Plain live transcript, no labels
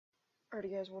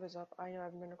Alrighty guys, what is up? I know I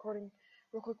haven't been recording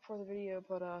real quick for the video,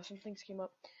 but some things came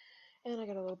up, and I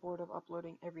got a little bored of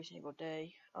uploading every single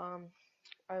day.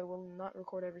 I will not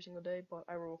record every single day, but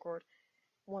I will record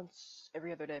once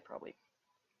every other day probably.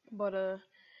 But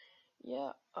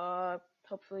yeah,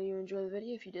 hopefully you enjoy the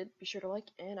video. If you did, be sure to like,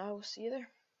 and I will see you there.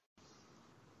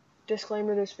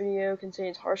 Disclaimer, this video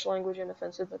contains harsh language and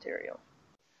offensive material.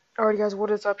 Alright guys, what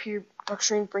is up here? Dr.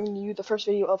 Strange bringing you the first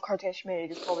video of Cards Against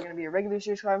Humanity. It's probably going to be a regular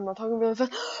series, I'm not talking really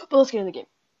fast, but let's get in the game.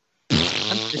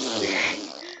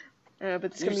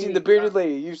 But You've seen the bearded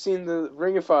lady, you've seen the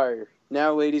Ring of Fire.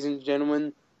 Now, ladies and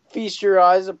gentlemen, feast your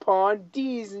eyes upon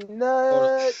these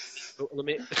nuts! Let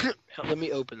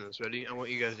me open this, ready? I want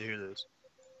you guys to hear this.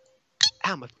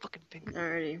 Ow, my fucking finger.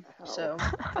 Alrighty, so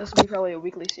this will be probably a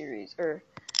weekly series, or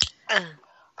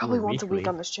probably once a week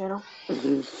on this channel.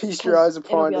 Feast your eyes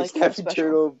upon a Snappy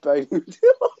Turtle biting.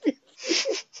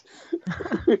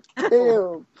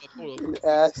 Damn! An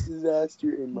ass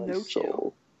disaster in my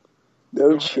soul.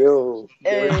 No chill.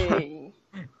 Hey!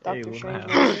 Dr.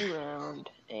 Strange is around,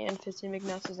 and Fitzy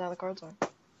McNuts is now the cards on.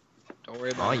 Don't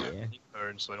worry about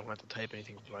cards, so I don't have to type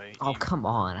anything right. Oh, come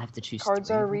on, I have to choose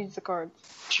Cards are reads the cards.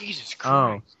 Jesus Christ.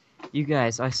 Oh, you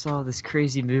guys, I saw this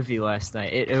crazy movie last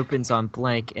night. It opens on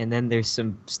blank, and then there's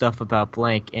some stuff about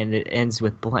blank, and it ends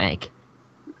with blank.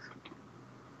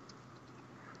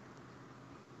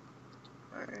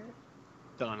 Alright.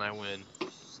 Done, I win.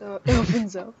 So it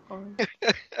opens up on...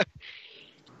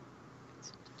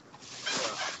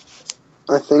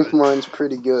 I think mine's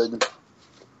pretty good.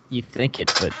 You think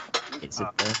it, but it's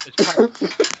a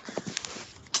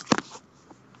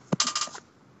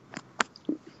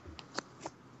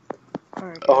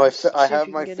Alright, Oh, I have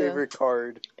my favorite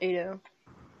card. 8-0.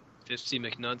 50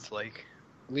 McNuts, like.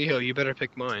 Leo, you better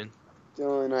pick mine.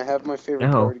 Dylan, I have my favorite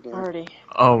card again. Alrighty.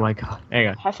 Oh my god, hang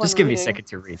on. Have fun Just give me a reading. second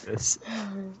to read this.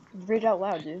 Read out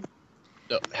loud, dude.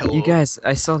 No, hello. You guys,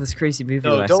 I saw this crazy movie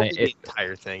last don't night. read the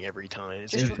entire thing every time.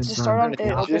 Just start on. It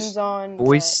opens on.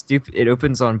 It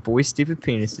opens on boy stupid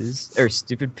penises or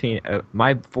stupid penis.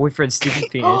 My boyfriend's stupid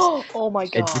penis. Oh my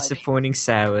god. A disappointing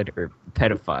salad or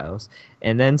pedophiles,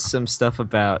 and then some stuff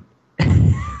about.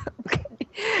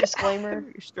 Disclaimer.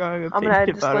 Strong I'm gonna add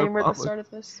a opinion disclaimer at about the start of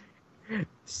this.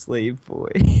 slave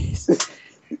boys.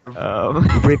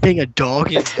 Ripping a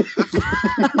dog in.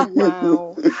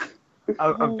 Wow.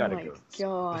 I've gotta my go.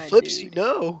 god. Flips, Dude. you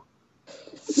know.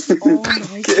 Oh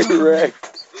my Get god.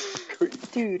 wrecked.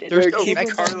 Dude, There's it no opens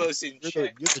on- Carlos in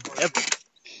check. You're the devil.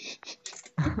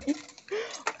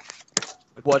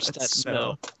 Watch that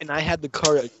smell. And I had the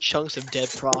card of chunks of dead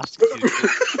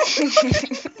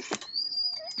prostitutes.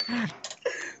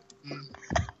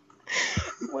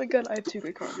 Oh my god, I have 2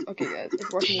 good cards. Okay, guys,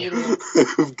 it's working the video.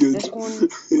 I'm good. This one or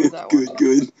that good, one?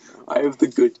 good. I have the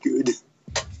good.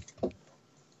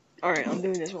 Alright, I'm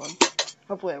doing this one.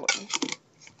 Hopefully I win.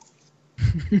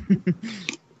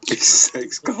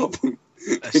 Sex goblin.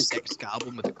 A sex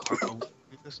goblin with a card.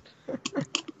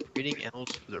 Breeding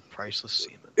animals for their priceless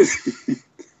semen.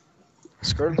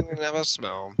 Skirting and have a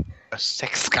smell. A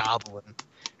sex goblin.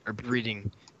 Or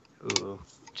breeding. Ooh.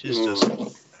 Just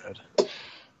doesn't bad.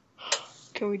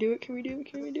 Can we do it? Can we do it?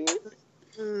 Can we do it?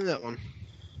 That one.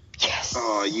 Yes!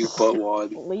 Oh, you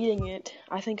buttwad. Leading it.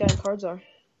 I think I have cards are.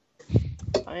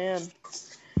 I am.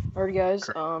 Alright guys,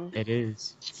 It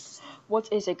is. what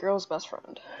is a girl's best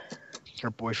friend?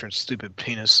 Her boyfriend's stupid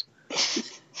penis.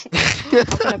 How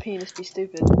can a penis be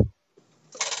stupid?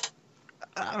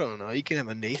 I don't know. You can have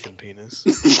a Nathan penis.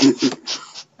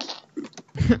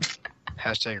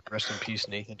 Hashtag rest in peace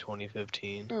Nathan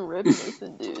 2015. Rip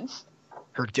Nathan, dude.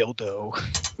 Her dildo.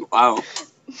 Wow.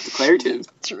 Declarative.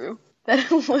 True.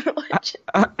 That literally.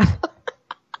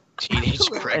 Teenage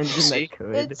pregnancy.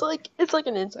 It's like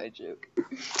an inside joke.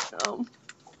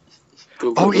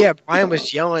 Oh yeah, Brian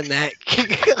was yelling that.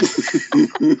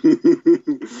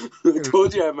 I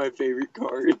told you I have my favorite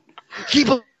card. Keep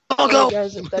on Oh, go.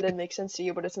 guys, if that didn't make sense to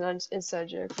you, but it's an inside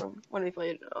joke from when we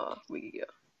played a week ago,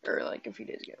 or like a few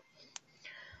days ago.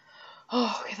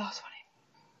 Oh, okay, that was funny.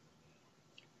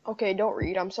 Okay, don't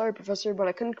read. I'm sorry, Professor, but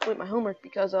I couldn't complete my homework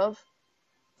because of.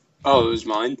 Oh, it was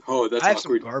mine? Oh, that's I have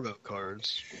awkward. some Garbo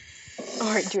cards.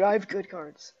 Alright, dude, I have good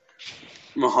cards.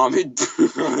 Muhammad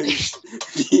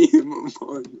be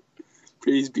upon.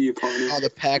 Praise be upon him. Oh, the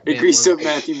Pac-Man. Greased up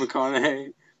Matthew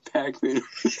McConaughey. Pac-Man.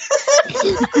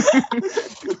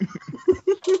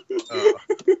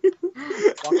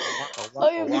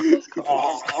 I have the best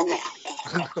cards.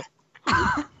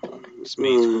 It's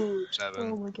me.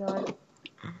 7. Oh my god.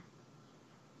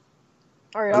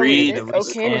 Alright, I'll Read. read it. We Okay,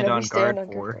 stand and on we stand on guard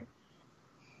for. guard.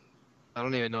 I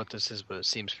don't even know what this is, but it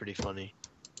seems pretty funny.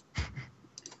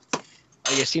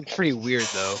 Like, it seems pretty weird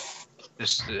though.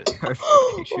 Just Pictures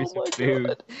Oh of my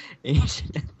food.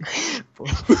 God.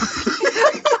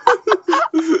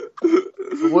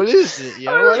 what is it?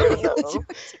 Yo, I don't know.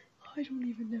 I don't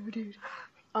even know, dude.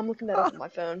 I'm looking that up on my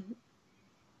phone.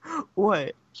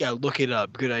 What? Yeah, look it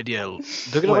up. Good idea. Look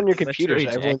it up What, on your computer so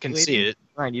everyone can see electroejaculating? it.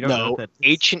 Ryan, you don't know No, what that is.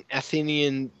 ancient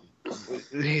Athenian.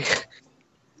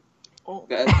 Oh,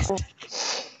 That's, oh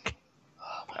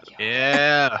my God.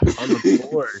 Yeah, on the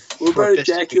board. what about Fisting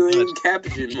ejaculating nuts.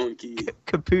 capuchin monkey?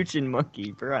 Capuchin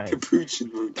monkey, Brian.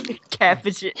 Capuchin monkey.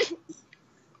 Capuchin.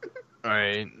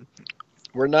 Alright.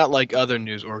 We're not like other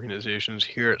news organizations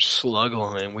here at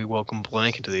Slugline. We welcome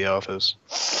Blank into the office.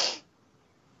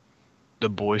 The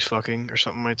boys fucking or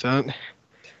something like that.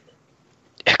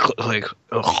 Like,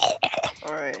 ugh.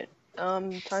 Alright.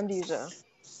 Time to use a.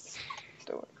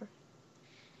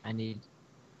 I need.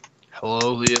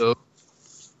 Hello, Leo.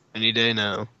 Any day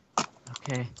now.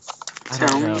 Okay. I Tell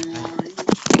don't know. me why.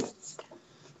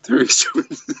 Three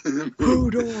stones.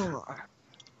 Hodor.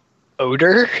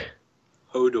 Odor?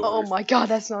 Hodor. Oh my God,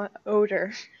 that's not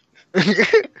odor. He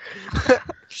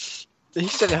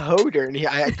said Hodor, and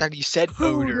I thought he said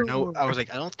odor. No, I was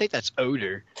like, I don't think that's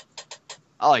odor.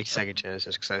 I like Second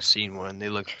Genesis because I've seen one. They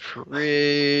look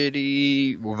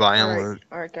pretty violent.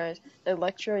 Alright, guys.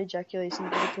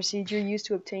 Electroejaculation is a procedure used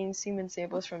to obtain semen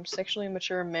samples from sexually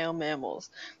mature male mammals.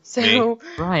 So,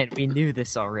 Brian, we knew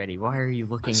this already. Why are you I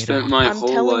looking it spent up? my I'm whole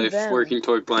telling life them. working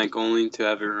toward blank only to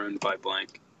have it ruined by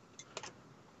blank.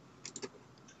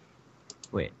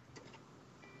 Wait.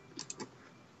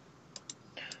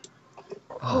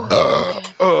 okay.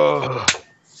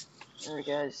 Alright,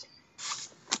 guys.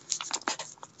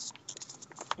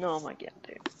 No, my God,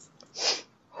 dude.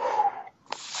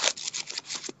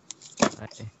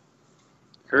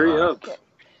 Hurry up. Okay.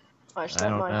 I I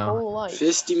spent don't my know. whole life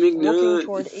Fisty looking McNutt.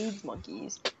 toward AIDS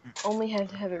monkeys, only had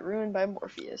to have it ruined by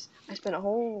Morpheus. I spent my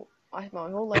whole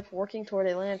life working toward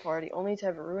a land party, only to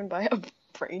have it ruined by a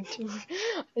brain tumor.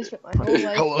 I spent my whole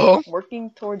life Hello?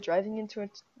 working toward driving into a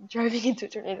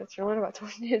tornado to learn about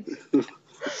tornadoes.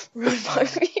 Ruined by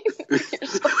me.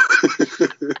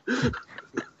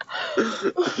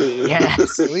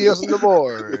 Yes. Leo's on the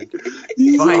board.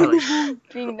 Finally.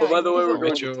 Being Oh, by the way, we're naive.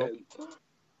 going Mitchell. to 10.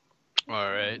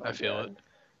 Alright, Oh, I feel God.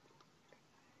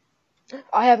 it.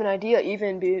 I have an idea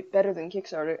even be better than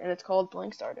Kickstarter, and it's called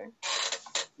Blank Starter.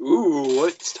 Ooh,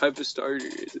 what type of starter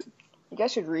is You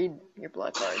guys should read your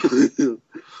black cards. it?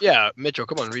 Yeah, Mitchell,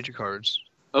 come on, read your cards.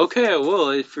 Okay, I will.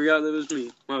 I forgot that was me.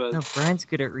 My bad. No, Brian's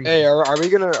good at reading. Hey, are we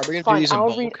gonna do Fine, these in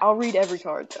bulk? I'll read every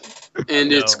card then. And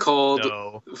No, it's called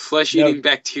No. Flesh-Eating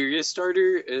Bacteria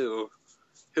Starter. Ew.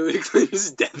 Hilly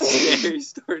Claims Death Scary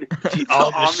Starter. The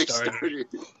Amish Amish Starter.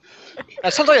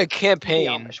 That sounds like a The campaign.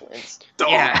 Amish wins. The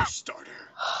Yeah. Amish Starter.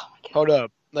 Oh my God. Hold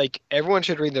up. Like, everyone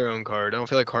should read their own card. I don't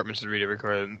feel like Hartman should read every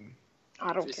card.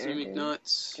 I don't Fisty care, dude.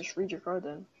 McNuts. Just read your card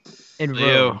then. In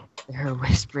Leo. Rome, there are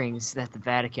whisperings that the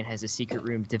Vatican has a secret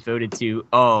room devoted to.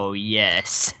 Oh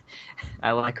yes,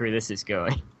 I like where this is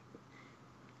going.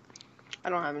 I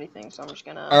don't have anything, so I'm just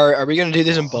gonna. Are we gonna do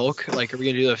these in bulk? Like, are we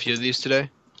gonna do a few of these today?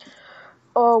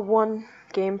 One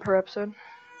game per episode.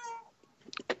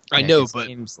 I Yeah, know, 'cause but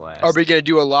games last. are we gonna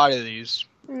do a lot of these?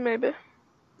 Maybe.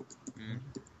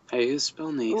 Hey, who's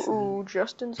spell Nathan? Ooh,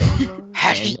 Justin's on.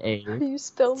 How do you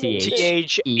spell T-H. Nathan?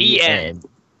 T-H-E-N.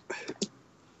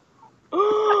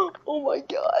 Oh my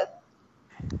God.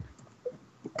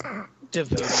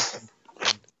 Devoted.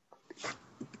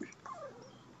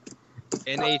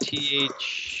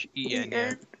 N-A-T-H-E-N,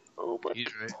 yeah. Oh my. He's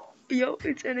right. Yo,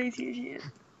 it's Nathan.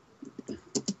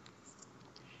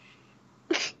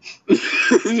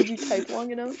 Did you type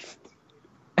long enough?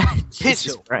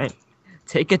 Jesus, Brian.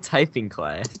 Take a typing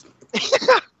class.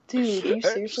 Dude, do you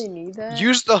seriously need that?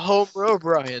 Use the home row,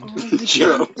 Brian. Oh my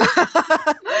Joe.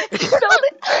 God. You spelled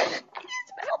it. You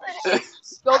spelled it.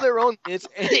 Spell their own. There's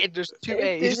two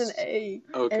A's. There's an A.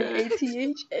 Okay.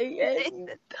 N-A-T-H-A-N.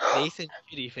 Nathan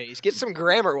Shitty Face. Get some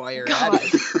grammar while you're God. at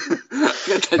it.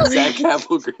 Got that Zach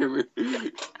Apple grammar.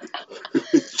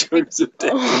 Jokes of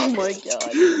death. Oh my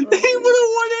God. He would have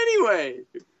won anyway.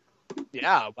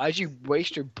 Yeah, why'd you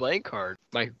waste your blank card?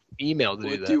 My email to do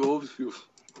What that. do you old people?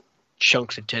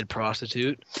 Chunks of dead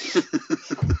prostitute.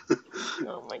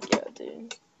 Oh my God,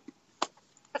 dude.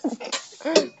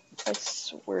 I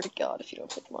swear to God if you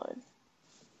don't pick mine.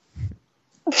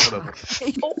 Whatever.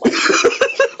 Oh my God.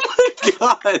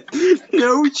 Oh my God.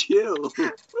 No chill.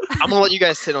 I'm gonna let you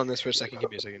guys sit on this for a second. Give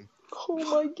me a second. Oh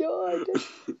my God.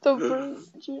 The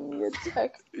Virginia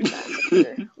Tech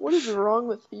massacre. What is wrong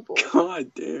with people?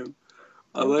 God damn.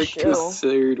 I like Chill. the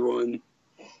third one.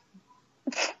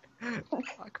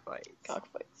 Cockfight.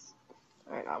 Cockfights.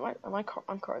 Alright, my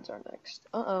cards are next.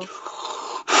 Uh-oh.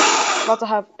 About to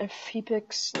have, if he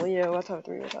picks Leo, let's have a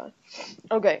 3-way tie.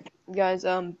 Okay, guys,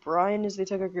 Brian is the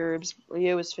Tucker Gerbs,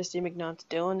 Leo is Fisty McNutt,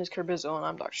 Dylan is Kerbizzle, and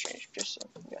I'm Doctor Strange, just so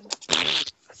you guys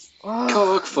know.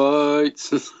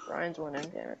 Cockfights. Brian's winning,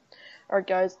 damn it. Alright,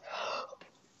 guys.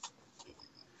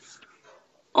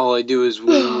 All I do is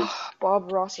win.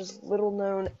 Bob Ross's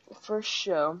little-known first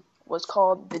show was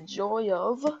called The Joy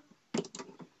of...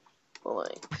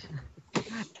 blank.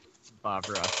 Bob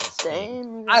Ross.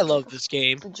 Same. I love this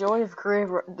game. The Joy of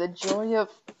The Joy of...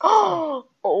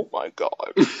 Oh my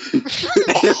god.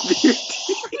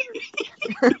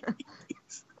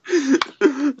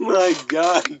 My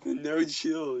god, the no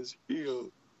chill is real.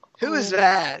 Who is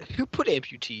that? Who put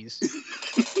amputees?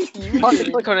 You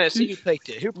Click on it, see who picked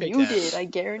it. Who picked You that? did, I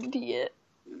guarantee it.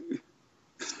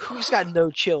 Who's got no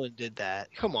chill and did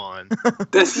that? Come on.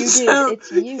 That's You did,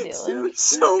 it's you, Dylan.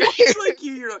 so much like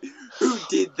you. You're like, who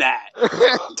did that?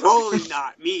 Totally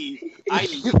not me. I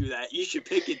didn't do that. You should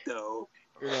pick it though.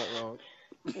 You're not wrong.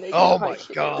 Make Oh a my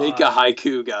haiku. god. Make a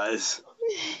haiku, guys.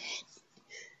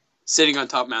 Sitting on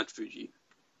top of Mount Fuji.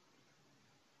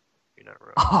 You're not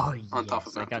wrong. Oh, yes, On top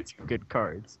of I Mount got Fuji. some good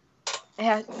cards.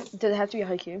 Does it have to be a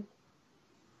haiku?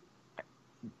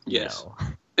 Yes. No.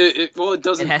 Well, it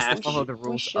doesn't It has have to follow to. the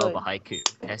rules should. of a haiku.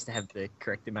 It has to have the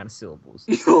correct amount of syllables.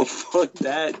 No, fuck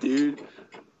that, dude.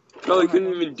 Probably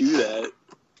couldn't even do that.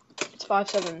 It's 5,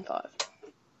 7, and 5.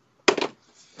 Did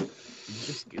you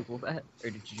just Google that? Or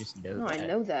did you just know No, that? I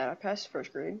know that. I passed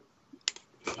first grade.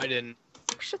 I didn't.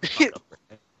 Shut the fuck up.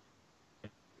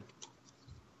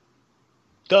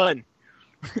 Done.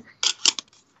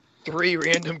 3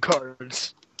 random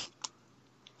cards.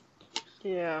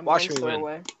 Yeah, Watch mine's me win.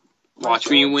 throwaway. Watch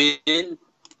me win.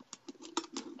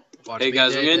 Watch Hey me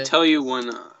guys, I'm dead. gonna tell you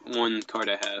one card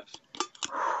I have.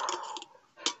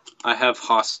 I have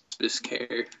hospice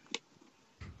care.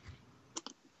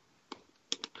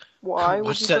 Why would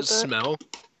What's you that put that? smell?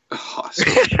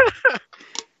 Hospice.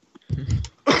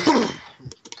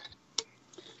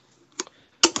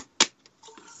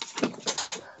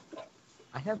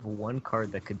 I have one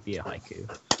card that could be a haiku.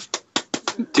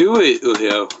 Do it,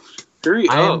 Leo. Hurry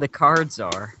I am up. the card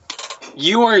czar.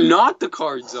 You are not the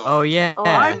card czar. Oh yeah, Oh,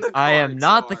 I'm the I am card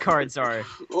not the czar. card czar.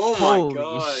 Oh my Holy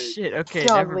god. shit! Okay,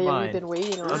 God, never Liam, we've mind. been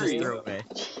waiting on I'll just Hurry you. throw up. it away.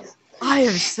 Jeez. I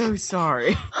am so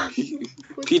sorry.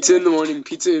 Pizza in the morning,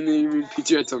 pizza in the evening,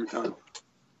 pizza at some time.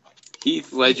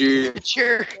 Heath Ledger.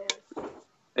 Sure.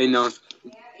 Hey, no.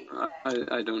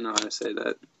 I don't know how to say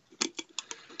that.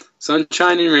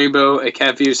 Sunshine and rainbow, a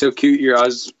cat view so cute your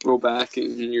eyes roll back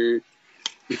and your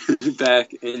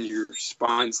back and your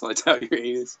spine slides out your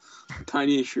anus.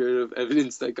 Tiny shred of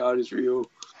evidence that God is real.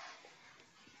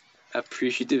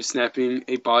 Appreciative snapping,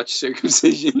 a botched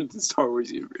circumcision in the Star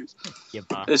Wars universe. Yeah,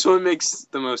 bah. This one makes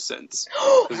the most sense.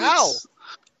 'Cause How?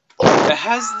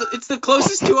 It's the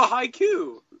closest to a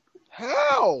haiku.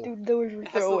 How? Dude, those were It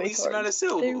has the throwaway least amount of cards. They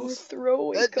were syllables.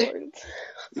 throwaway That- cards.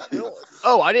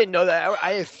 Oh, I didn't know that.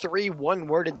 I have 3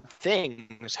 one-worded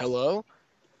things. Hello?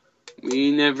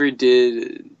 We never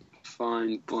did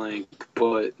find blank,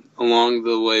 but along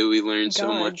the way we learned so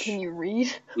God, much. can you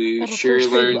read? We at a sure first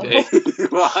grade learned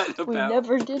a lot We about.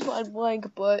 never did find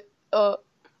blank, but the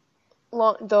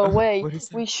way What is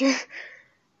that? we sure.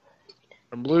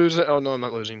 I'm losing. Oh, no, I'm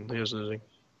not losing. Leo's losing.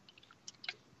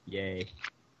 Yay.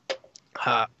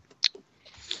 Ha.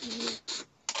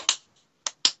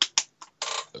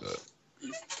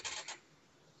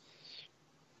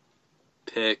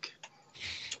 Pick.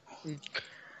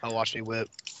 I'll watch me whip.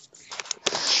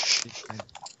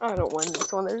 I don't win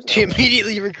this one. There's no.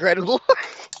 Immediately regrettable.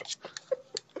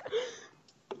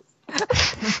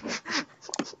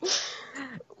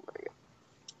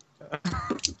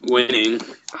 Winning.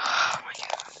 Oh my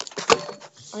god.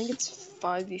 I think it's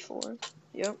 5v4.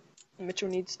 Yep. Mitchell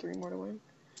needs 3 more to win.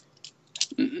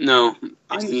 No,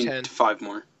 I It's need 10. 5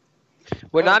 more.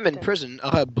 When Oh, I'm in damn. prison,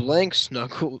 I'll have blank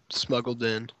smuggled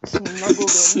in. Snuggled in.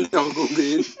 Snuggled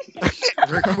in.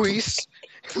 Requeese,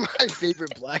 my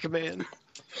favorite black man.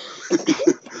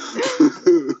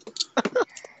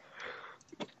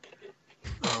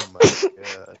 Oh my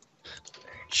god.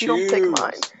 You don't pick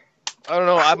mine. I don't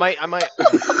know. I might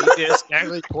beat this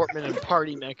Natalie Portman and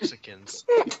party Mexicans.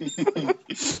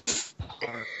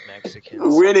 Part Mexicans.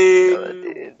 Winning.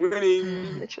 dude.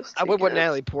 Winning. Mitchell's I too would want good.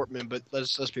 Natalie Portman, but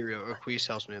let's be real. Requeese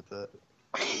helps me with that.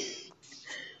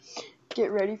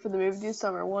 Get ready for the movie this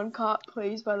summer. One cop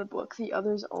plays by the book, the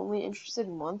other's only interested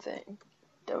in one thing.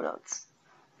 Donuts.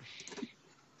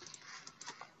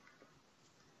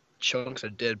 Chunk's a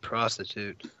dead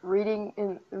prostitute. Reading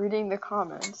the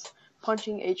comments.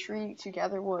 Punching a tree to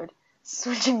gather wood.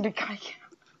 Switching to Geico.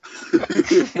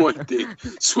 One thing,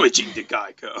 switching to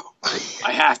Geico.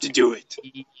 I have to do it.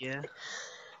 Yeah.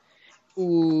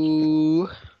 Ooh.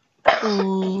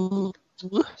 Ooh.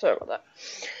 Sorry about that.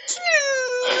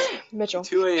 Mitchell.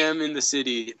 2 a.m. in the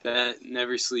city that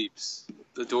never sleeps.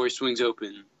 The door swings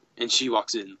open, and she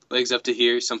walks in. Legs up to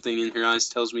here, something in her eyes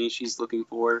tells me she's looking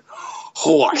for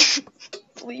whore.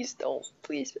 Please don't.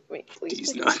 Please pick me. Please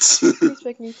These pick nuts. me. Please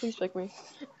pick me. Please pick me.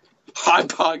 Hot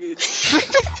pockets.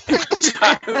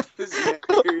 Childless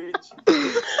marriage.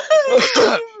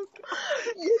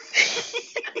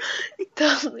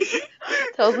 tells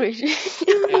me she.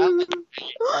 Yeah.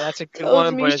 Oh, that's a good Tells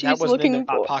one, me but that she's wasn't in the looking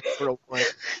hot for- pocket real one.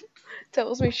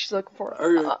 Tells me she's looking for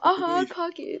Alright, a hot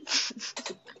pocket.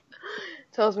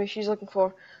 Tells me she's looking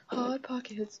for hot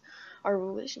pockets. Our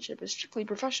relationship is strictly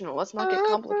professional. Let's not get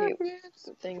complicated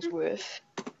things with.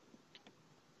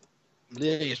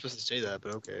 Yeah, you're supposed to say that,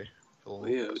 but okay. Cool.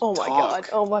 Leo, Oh my talk. god.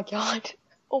 Oh my god.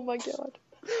 Oh my god.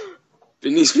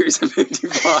 Britney Spears at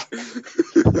 55.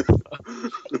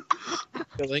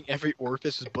 Filling every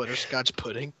orifice with butterscotch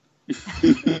pudding.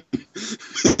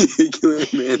 Vehicular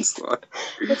manslaughter.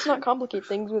 Let's not complicate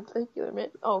things with regular man.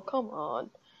 Oh, come on,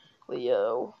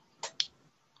 Leo.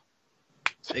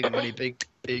 Big money, big.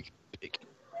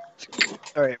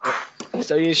 Alright, well,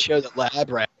 studies show that lab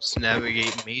rats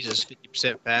navigate mazes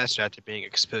 50% faster after being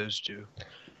exposed to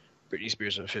Britney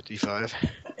Spears at 55.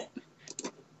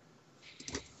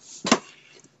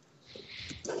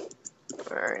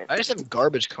 Alright. I just have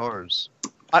garbage cars.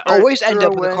 I Alright, always end throw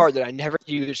up with a away. car that I never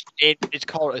use. It's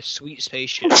called a sweet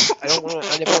spaceship. I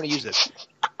never want to use it.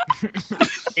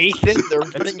 Ethan, they're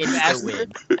running faster.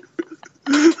 win.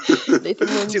 Nathan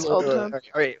wins all the time.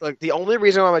 Alright, look, the only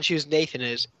reason why I'm going to choose Nathan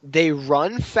is they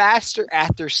run faster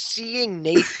after seeing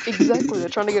Nathan. Exactly, they're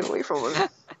trying to get away from him.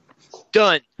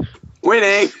 Done.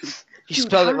 Winning. You Dude,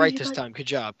 spelled how it right did this you time. Good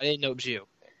job. I didn't know it was you.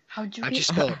 How'd you How'd you get?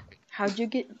 spell it? How'd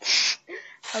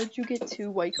you get 2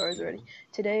 white cards already?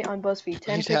 Today on BuzzFeed,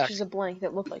 10 He's hacked. pictures of blank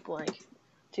that look like blank.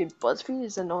 Dude, BuzzFeed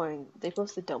is annoying. They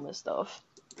post the dumbest stuff.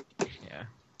 Yeah.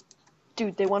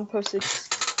 Dude, they want to post it.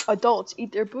 Adults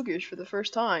eat their boogers for the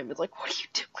first time. It's like, what are you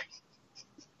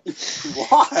doing?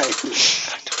 Why?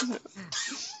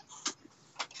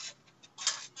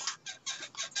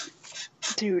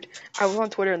 Dude, I was on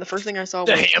Twitter and the first thing I saw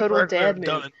The was Total hamburger Dad Move.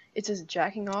 done. It says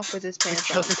jacking off with his pants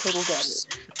on. Total Dad Move.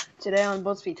 Today on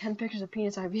BuzzFeed, 10 pictures of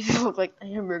penis IVs that look like a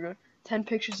hamburger. 10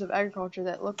 pictures of agriculture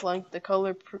that look like the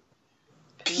color.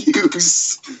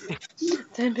 Use.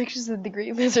 10 pictures of the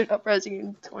Great Lizard Uprising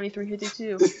in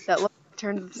 2352 that look like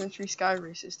turn of the century sky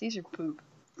races. These are poop.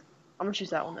 I'm gonna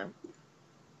choose that one then.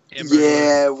 Hamburger.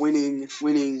 Yeah, winning.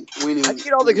 How'd you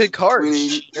get all the good cards?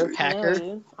 Winning. You're a hacker. Yeah,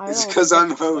 dude. I It's don't because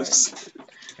I'm Sorry. host.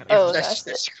 Oh, that's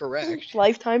that's it. correct.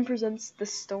 Lifetime presents the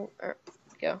stone.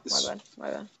 Yeah, my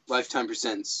bad. Lifetime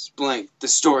presents blank. The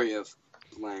story of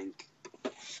blank.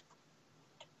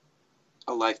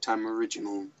 A Lifetime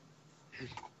original.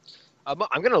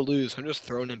 I'm gonna lose. I'm just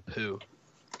throwing in poo.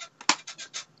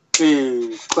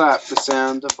 Boom. Clap the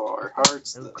sound of our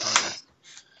hearts. No cards.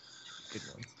 Good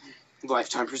one.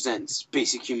 Lifetime presents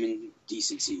Basic Human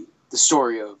Decency. The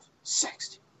story of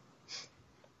sex.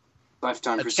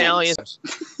 Lifetime Italian. presents.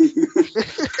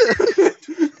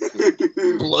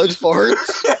 Blood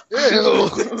farts. Ew.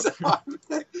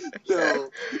 No.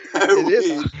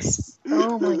 It is.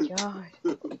 Oh my god.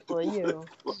 Leo.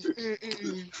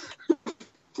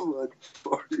 Blood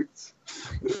farts.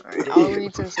 Alright, I'll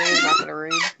read since Leo's not gonna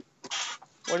read.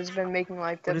 What has been making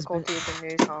life What has difficult with the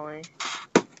news, Holly?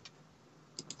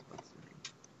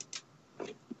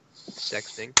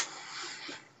 Sexting.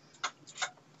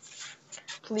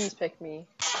 Please pick me.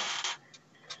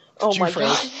 Oh Two my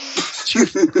friends. god. Some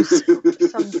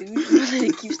douche with an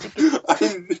acoustic guitar.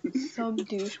 Some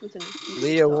douche with an acoustic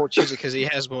Leo guitar. won't choose it because he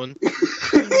has one.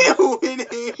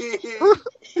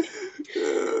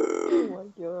 Oh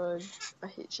my god. I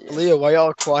hate you. Leo, why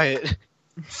y'all quiet?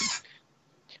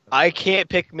 I can't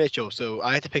pick Mitchell, so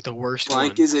I have to pick the worst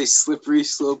Blank one. is a slippery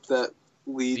slope that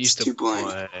leads to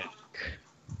blank.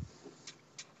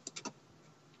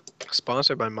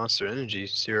 Sponsored by Monster Energy,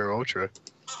 Zero Ultra.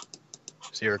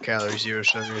 0 calories, 0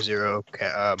 sugar, 0 Shut yeah,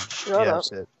 up.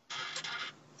 that's it.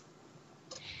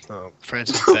 Oh,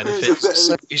 Francis benefits.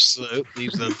 Slippery slope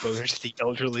leaves the boners to the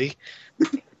elderly.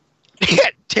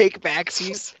 Take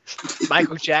backsies.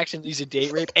 Michael Jackson leads a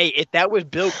date rape. Hey, if that was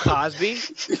Bill Cosby,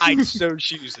 I'd so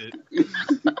choose it.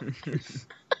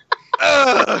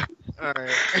 Ugh. All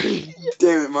right.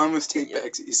 Damn it, mine was take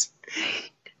backsies.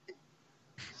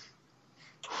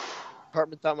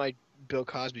 Apartment thought my Bill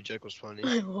Cosby joke was funny.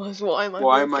 It was. Why am I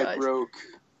Why broke, am I guys? broke?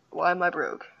 Why am I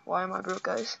broke? Why am I broke,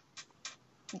 guys?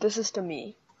 This is to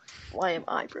me. Why am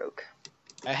I broke?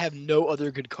 I have no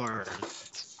other good cards.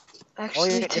 Oh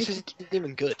Actually, yeah, this take isn't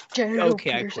even good. genital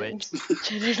Okay, I quit. piercings.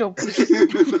 Genital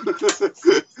piercings.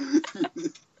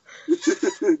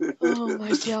 Oh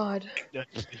my god.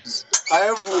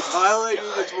 I'll let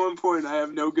you this one point. I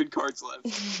have no good cards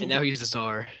left. And now he's the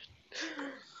czar.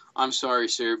 I'm sorry,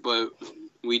 sir, but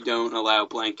we don't allow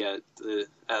blank at the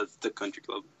country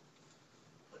club.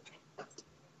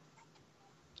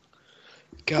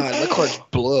 God, my cards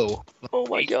blow. Oh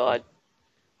my god.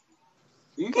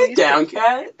 You Please get down,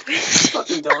 cat.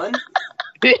 Fucking done.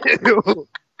 Ew.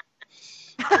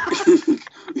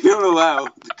 We don't allow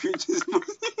the creatures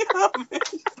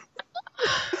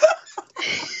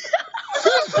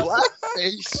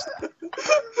Blackface.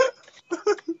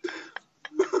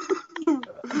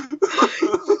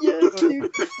 Yes,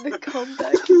 dude. The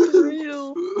comeback is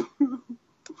real.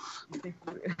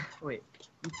 Wait,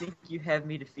 you think you have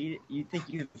me defeated? You think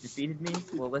you have defeated me?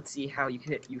 Well, let's see how you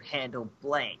handle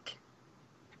blank.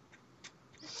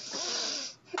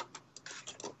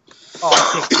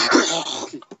 Oh,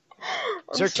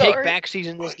 is there sorry. take backsies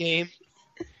in this game?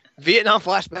 Vietnam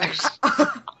flashbacks.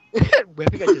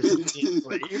 Whipping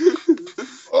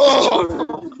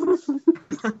Oh,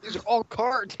 these are all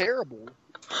terrible.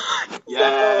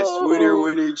 Yes, No.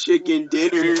 winner, chicken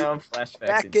dinner. Flashbacks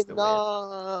Back in instantly.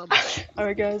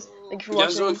 Alright, guys. Thank you for You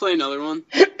guys want watching. to play another one?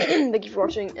 Thank you for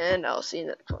watching, and I'll see you in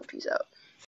the next one. Peace out.